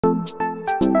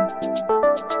I'm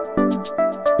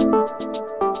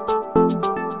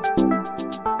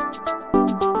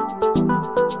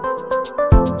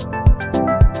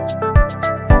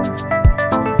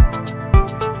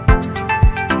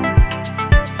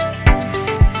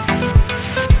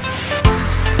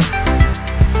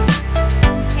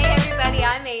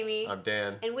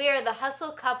Dan. And we are the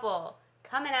Hustle Couple,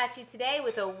 coming at you today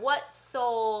with a What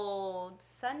Sold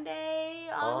Sunday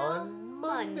on a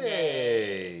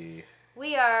Monday.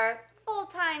 We are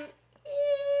full-time-ish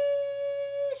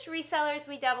resellers.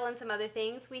 We dabble in some other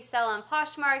things. We sell on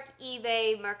Poshmark,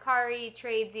 eBay, Mercari,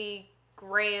 Tradesy,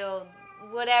 Grail,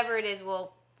 whatever it is,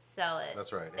 we'll sell it.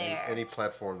 That's right. There. Any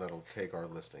platform that'll take our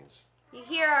listings. You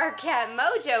hear our cat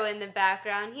Mojo in the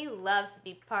background. He loves to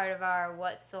be part of our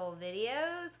What Sold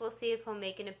videos. We'll see if he'll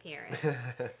make an appearance.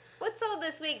 What sold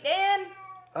this week, Dan?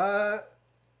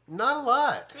 Not a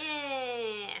lot.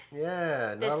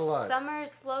 Yeah, not a lot. The summer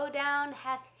slowdown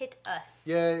hath hit us.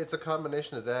 Yeah, it's a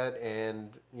combination of that and,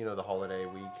 you know, the holiday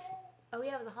week. Oh,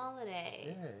 yeah, it was a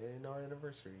holiday. Yeah, and our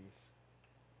anniversaries.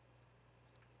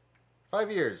 5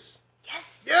 years.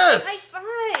 Yes! Yes! High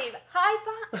five! High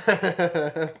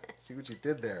five! See what you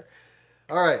did there.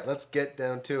 All right, let's get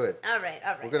down to it. All right.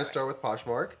 We're going to start with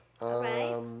Poshmark.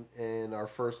 Right. And our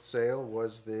first sale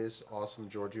was this awesome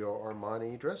Giorgio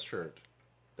Armani dress shirt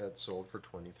that sold for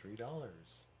 $23. Yo,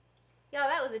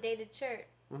 that was a dated shirt.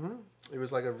 Mm-hmm. It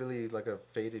was like a really, like a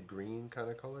faded green kind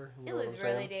of color. It was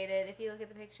really dated, if you look at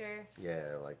the picture.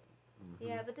 Yeah, like... Mm-hmm.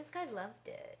 Yeah, but this guy loved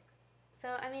it. So,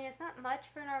 I mean, it's not much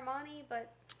for an Armani,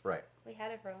 but... Right. We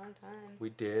had it for a long time. We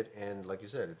did, and like you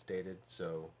said, it's dated,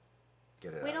 so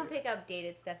get it We out don't of here. pick up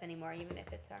dated stuff anymore, even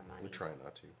if it's Armani. We try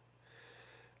not to.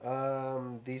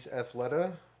 These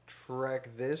Athleta Track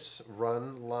This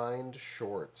Run Lined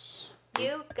Shorts.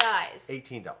 You guys.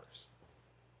 $18.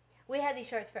 We had these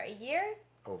shorts for a year.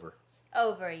 Over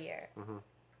a year. Mm-hmm.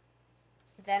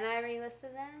 Then I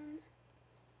relisted them,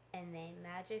 and they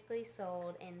magically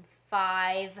sold in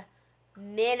 5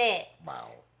 minutes.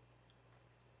 Wow.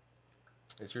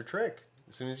 It's your trick.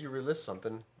 As soon as you relist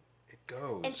something, it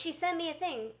goes. And she sent me a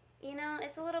thing. You know,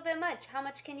 it's a little bit much. How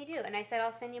much can you do? And I said,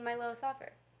 I'll send you my lowest offer.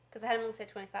 Because I had them listed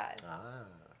at 25. Ah. Okay.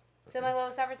 So my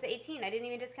lowest offer is 18. I didn't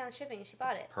even discount the shipping, and she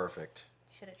bought it. Perfect.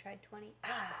 Should have tried 20.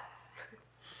 Ah.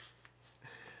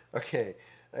 Okay.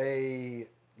 A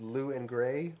Lou and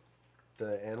Gray,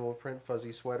 the animal print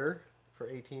fuzzy sweater for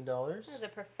 $18. That was a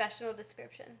professional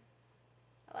description.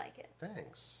 I like it.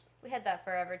 Thanks. We had that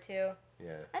forever, too.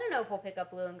 Yeah. I don't know if we'll pick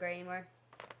up blue and gray anymore.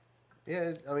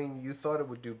 Yeah, I mean, you thought it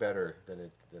would do better than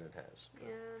it has. But,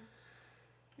 Yeah.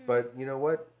 But you know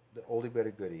what? The oldie but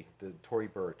a goodie, the Tory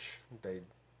Burch,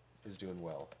 is doing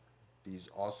well. These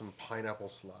awesome pineapple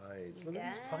slides. Look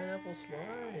at these pineapple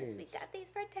slides. We got these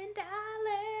for $10.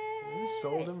 We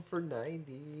sold them for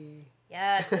 $90.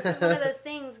 Yes, this is one of those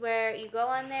things where you go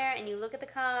on there and you look at the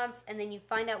comps, and then you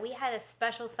find out we had a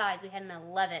special size. We had an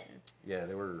 11. Yeah,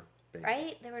 they were big.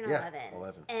 Right? They were an 11.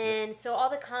 11. And so all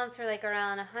the comps were like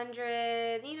around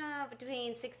 100, you know,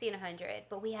 between 60 and 100.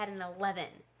 But we had an 11.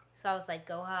 So I was like,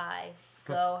 go high,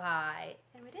 go high.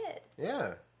 And we did.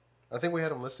 Yeah. I think we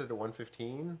had them listed at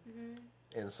 115,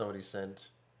 Mm-hmm. and somebody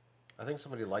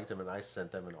liked them, and I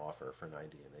sent them an offer for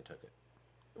 90, and they took it.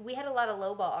 We had a lot of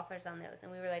lowball offers on those,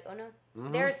 and we were like, oh no.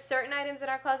 Mm-hmm. There are certain items in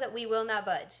our closet we will not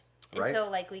budge Right. until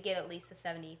like we get at least a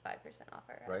 75%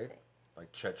 offer. Right?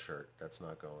 Like Chet shirt, that's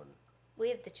not going. We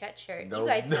have the Chet shirt. No, you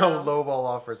guys know. no lowball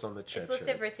offers on the Chet it's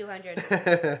listed shirt. for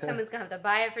 $200. Someone's gonna have to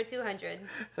buy it for $200.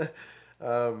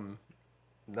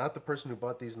 Not the person who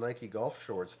bought these Nike golf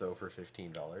shorts though for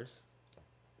 $15.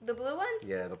 The blue ones?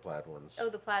 Yeah, the plaid ones. Oh,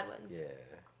 the plaid ones. Yeah.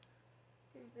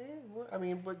 I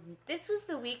mean, but This was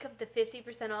the week of the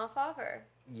 50% off offer.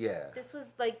 yeah. This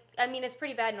was like, I mean, it's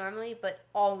pretty bad normally, but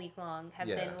all week long have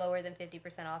been lower than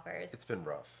 50% offers. It's been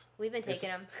rough. We've been taking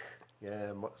them.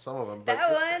 Yeah, some of them.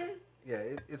 That one? Yeah,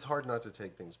 it's hard not to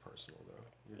take things personal though.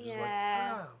 You're just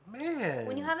Yeah. like, man.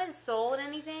 When you haven't sold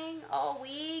anything all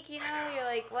week, you know, you're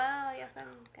like, well, I guess I'm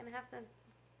going to have to.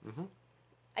 Mm-hmm.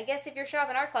 I guess if you're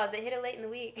shopping our closet, hit it late in the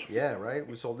week. Yeah, right?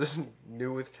 We sold this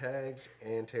new with tags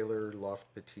and Taylor Loft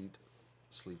Petite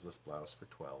sleeveless blouse for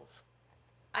 $12.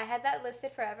 I had that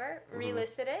listed forever,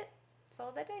 relisted it,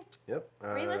 sold that day. Yep.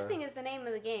 Relisting is the name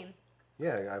of the game.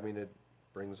 Yeah, I mean, it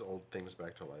brings old things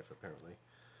back to life, apparently.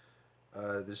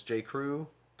 This J. Crew,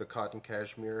 the cotton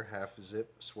cashmere half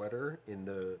zip sweater in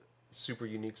the super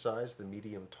unique size, the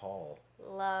medium tall.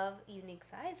 Love unique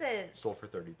sizes. Sold for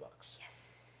 $30. Yes.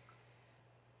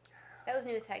 That was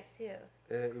new with tags too.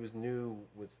 It was new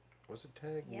with, was it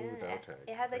tag? Yeah. New without tag.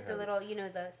 It had like the little, you know,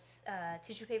 the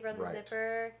tissue paper on the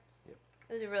zipper. Yep.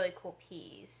 It was a really cool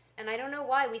piece. And I don't know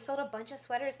why. We sold a bunch of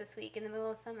sweaters this week in the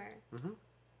middle of summer. Mm-hmm.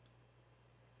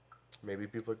 Maybe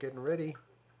people are getting ready.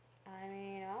 I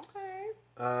mean, okay.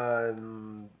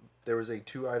 There was a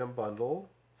 2-item bundle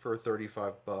for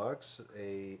 $35.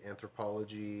 A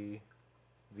Anthropology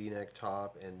V-neck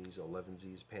top and these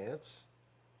 11Z's pants.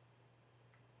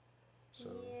 So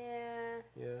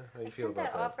yeah, how you feel about that? I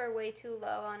sent that offer way too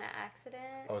low on an accident.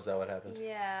 Oh, is that what happened?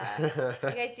 Yeah.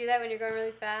 You guys do that when you're going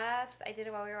really fast? I did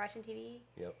it while we were watching TV.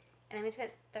 Yep. And I meant to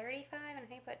put $35, and I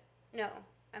think I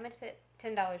meant to put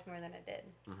 $10 more than I did.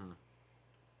 Mm-hmm.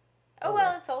 Oh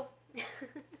well, it's sold.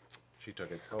 She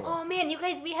took it. Oh man, you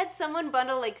guys, we had someone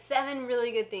bundle like 7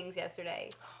 really good things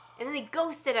yesterday, and then they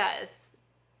ghosted us.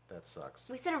 That sucks.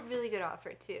 We sent a really good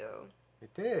offer too.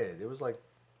 It did. It was like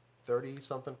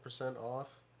 30-something%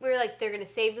 off. We were like, they're gonna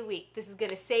save the week. This is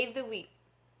gonna save the week.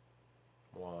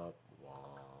 Wah,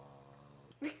 wah.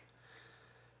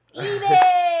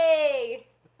 eBay.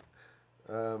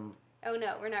 Oh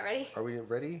no, we're not ready. Are we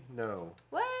ready? No.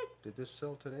 What? Did this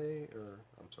sell today? Or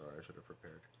I'm sorry, I should have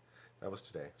prepared. That was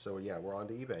today. So yeah, we're on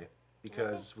to eBay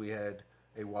because we had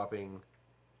a whopping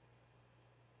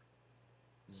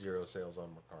 0 sales on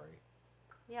Mercari.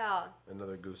 Yeah.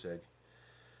 Another goose egg.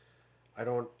 I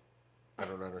don't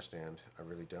understand. I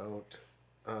really don't.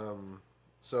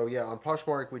 So yeah, on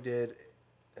Poshmark we did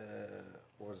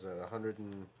what was that? $190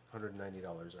 earned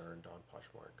on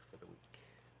Poshmark for the week.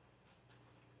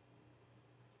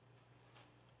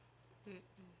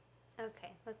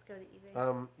 Okay, let's go to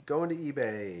eBay. Going to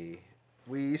eBay.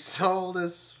 We sold a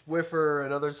Swiffer,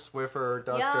 another Swiffer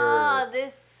duster. Yeah,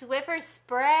 this Swiffer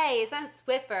spray. It's not a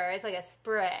Swiffer. It's like a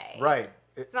spray. Right.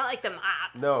 It's not like the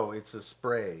mop. No, it's a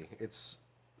spray. It's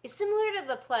similar to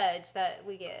the Pledge that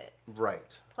we get.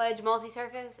 Right. Pledge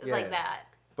multi-surface. It's like that.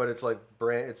 But it's like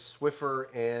it's Swiffer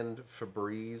and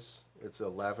Febreze. It's a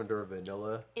lavender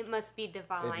vanilla. It must be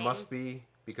divine. It must be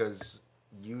because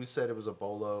you said it was a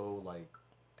bolo like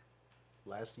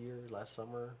last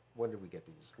summer. When did we get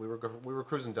these? We were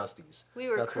cruising Dusties.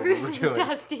 That's cruising what we were doing.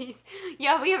 Dusties.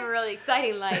 Yeah, we have a really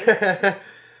exciting life.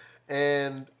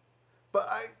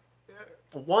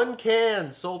 But one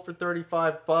can sold for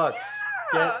 $35. Yeah.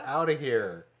 Get out of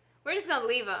here. We're just gonna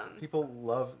leave them. People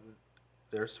love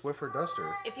their Swiffer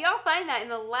duster. If y'all find that in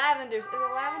the lavender, is it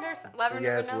lavender?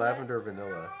 Yeah, it's vanilla? Lavender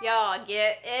vanilla. Y'all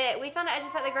get it. We found it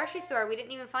just at the grocery store. We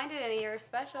didn't even find it any year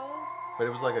special. But it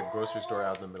was like a grocery store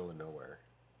out in the middle of nowhere.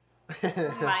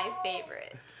 My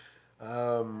favorite.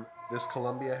 This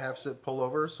Columbia half-zip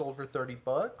pullover sold for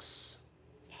 $30.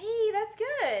 Hey, that's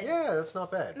good. Yeah, that's not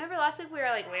bad. Remember last week we were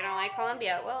like, we don't like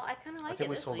Columbia. Well, I kind of like it. I think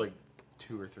we this sold week. like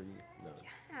 2 or 3. No,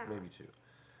 maybe 2.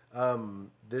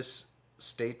 This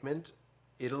Statement,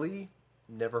 Italy,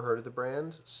 never heard of the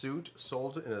brand. Suit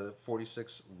sold in a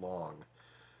 46 long.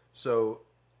 So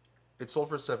it sold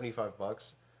for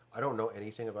 $75. I don't know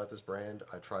anything about this brand.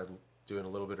 I tried doing a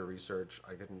little bit of research.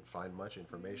 I couldn't find much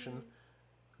information.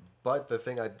 But the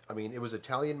thing I mean, it was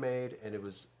Italian made and it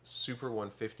was Super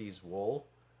 150s wool,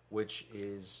 which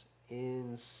is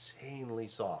insanely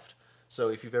soft. So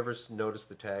if you've ever noticed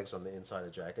the tags on the inside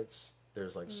of jackets,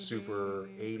 there's like super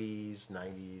 80s,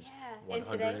 90s,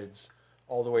 100s,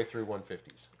 all the way through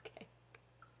 150s. Okay.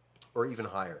 Or even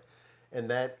higher. And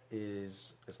that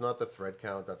is, it's not the thread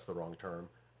count, that's the wrong term,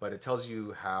 but it tells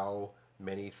you how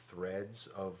many threads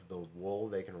of the wool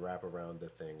they can wrap around the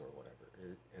thing or whatever.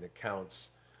 And it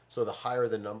counts. So the higher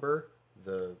the number,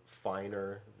 the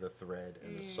finer the thread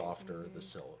and the softer the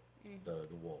the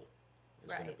wool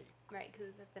is going to be. Right, because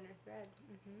it's a thinner thread.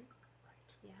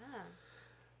 Right. Yeah.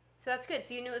 So that's good.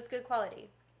 So you knew it was good quality.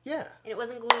 Yeah. And it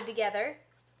wasn't glued together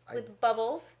with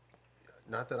bubbles.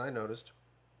 Not that I noticed.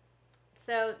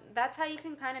 So that's how you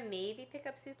can kind of maybe pick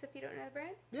up suits if you don't know the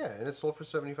brand? Yeah, and it sold for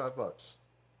 $75.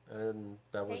 And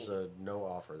that was a no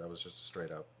offer. That was just a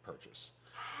straight up purchase.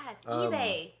 Yes,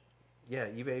 eBay. Yeah,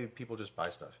 eBay, people just buy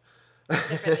stuff.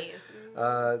 Except for these.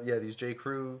 Yeah, these J.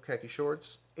 Crew khaki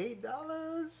shorts,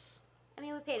 $8. I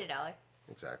mean, we paid $1.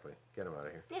 Exactly. Get them out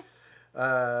of here. Yeah.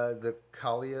 The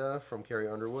Kalia from Carrie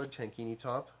Underwood tankini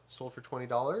top sold for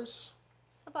 $20.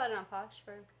 I bought it on Posh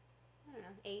for, I don't know,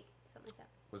 $8, something like that.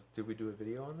 Did we do a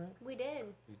video on that? We did.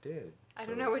 We did. I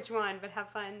don't know which one, but have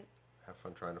fun. Have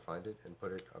fun trying to find it and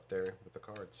put it up there with the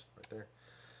cards right there.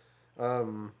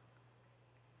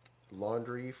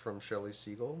 Laundry from Shelley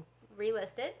Siegel.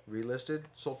 Relisted.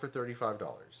 Sold for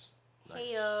 $35.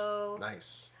 Nice. Heyo.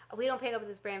 Nice. We don't pick up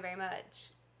this brand very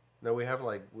much. No, we had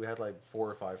like 4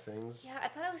 or 5 things. Yeah, I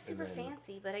thought it was super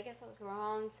fancy, but I guess I was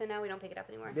wrong. So now we don't pick it up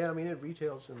anymore. Yeah, I mean it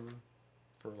retails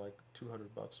for like $200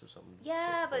 or something.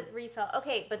 Yeah, but resell.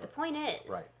 Okay, but the point is,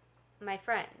 my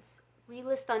friends,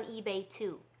 relist on eBay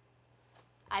too.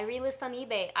 I relist on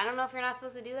eBay. I don't know if you're not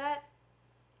supposed to do that.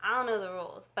 I don't know the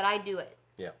rules, but I do it.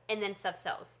 Yeah. And then stuff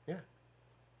sells. Yeah.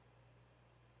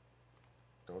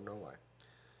 Don't know why.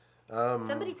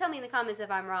 Somebody tell me in the comments if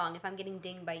I'm wrong, if I'm getting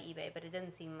dinged by eBay, but it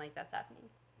doesn't seem like that's happening.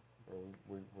 Well,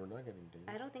 we're not getting dinged.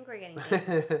 I don't think we're getting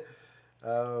dinged.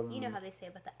 You know how they say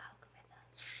about the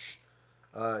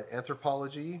algorithm.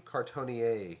 Anthropology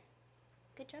Cartonnier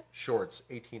Good job. shorts,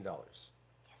 $18. Yes.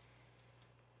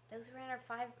 Those were in our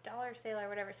 $5 sale or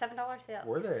whatever. $7 sale.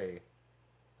 Were Yes. they?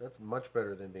 That's much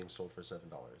better than being sold for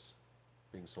 $7.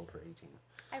 Being sold for $18.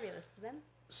 I relisted them.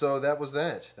 So that was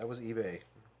that. That was eBay.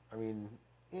 I mean,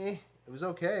 it was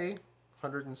okay.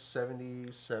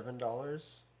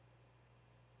 $177.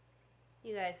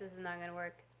 You guys, this is not going to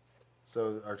work.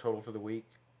 So our total for the week,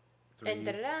 Dun,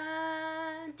 dun, dun,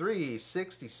 dun.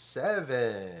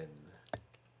 $367.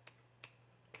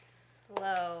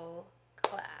 Slow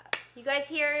clap. You guys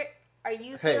here? Are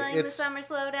you feeling the summer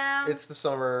slowdown? It's the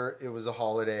summer. It was a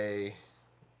holiday.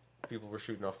 People were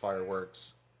shooting off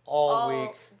fireworks all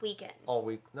week. Weekend. All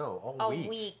week. No, all week. All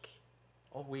week.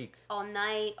 All week. All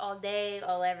night, all day,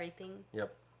 all everything.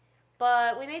 Yep.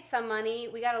 But we made some money.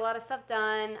 We got a lot of stuff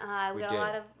done. We got did. a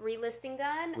lot of relisting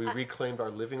done. We reclaimed our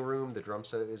living room. The drum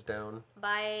set is down.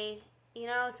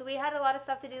 So we had a lot of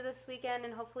stuff to do this weekend,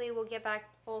 and hopefully we'll get back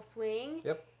full swing.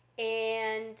 Yep.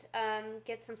 And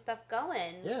get some stuff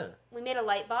going. Yeah. We made a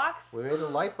light box. We made a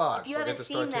light box. If you haven't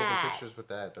seen taking that, pictures with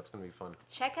that. That's going to be fun.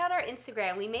 Check out our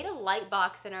Instagram. We made a light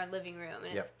box in our living room,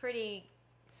 and it's pretty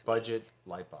sweet. Budget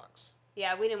light box.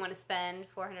 Yeah, we didn't want to spend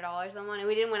 $400 on one, and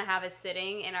we didn't want to have it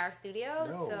sitting in our studio,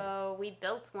 No. so we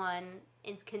built one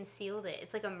and concealed it.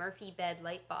 It's like a Murphy bed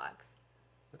light box.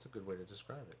 That's a good way to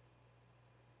describe it.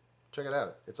 Check it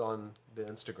out. It's on the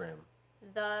Instagram.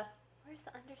 Where's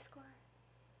the underscore?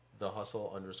 The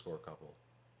Hustle _couple.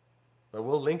 But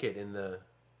we'll link it in the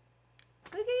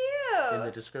Look at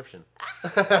you. description.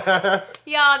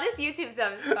 Y'all, this YouTube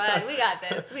stuff is fun. We got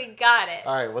this. We got it.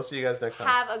 All right, we'll see you guys next time.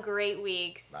 Have a great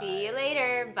week. See you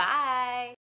later.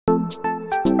 Bye.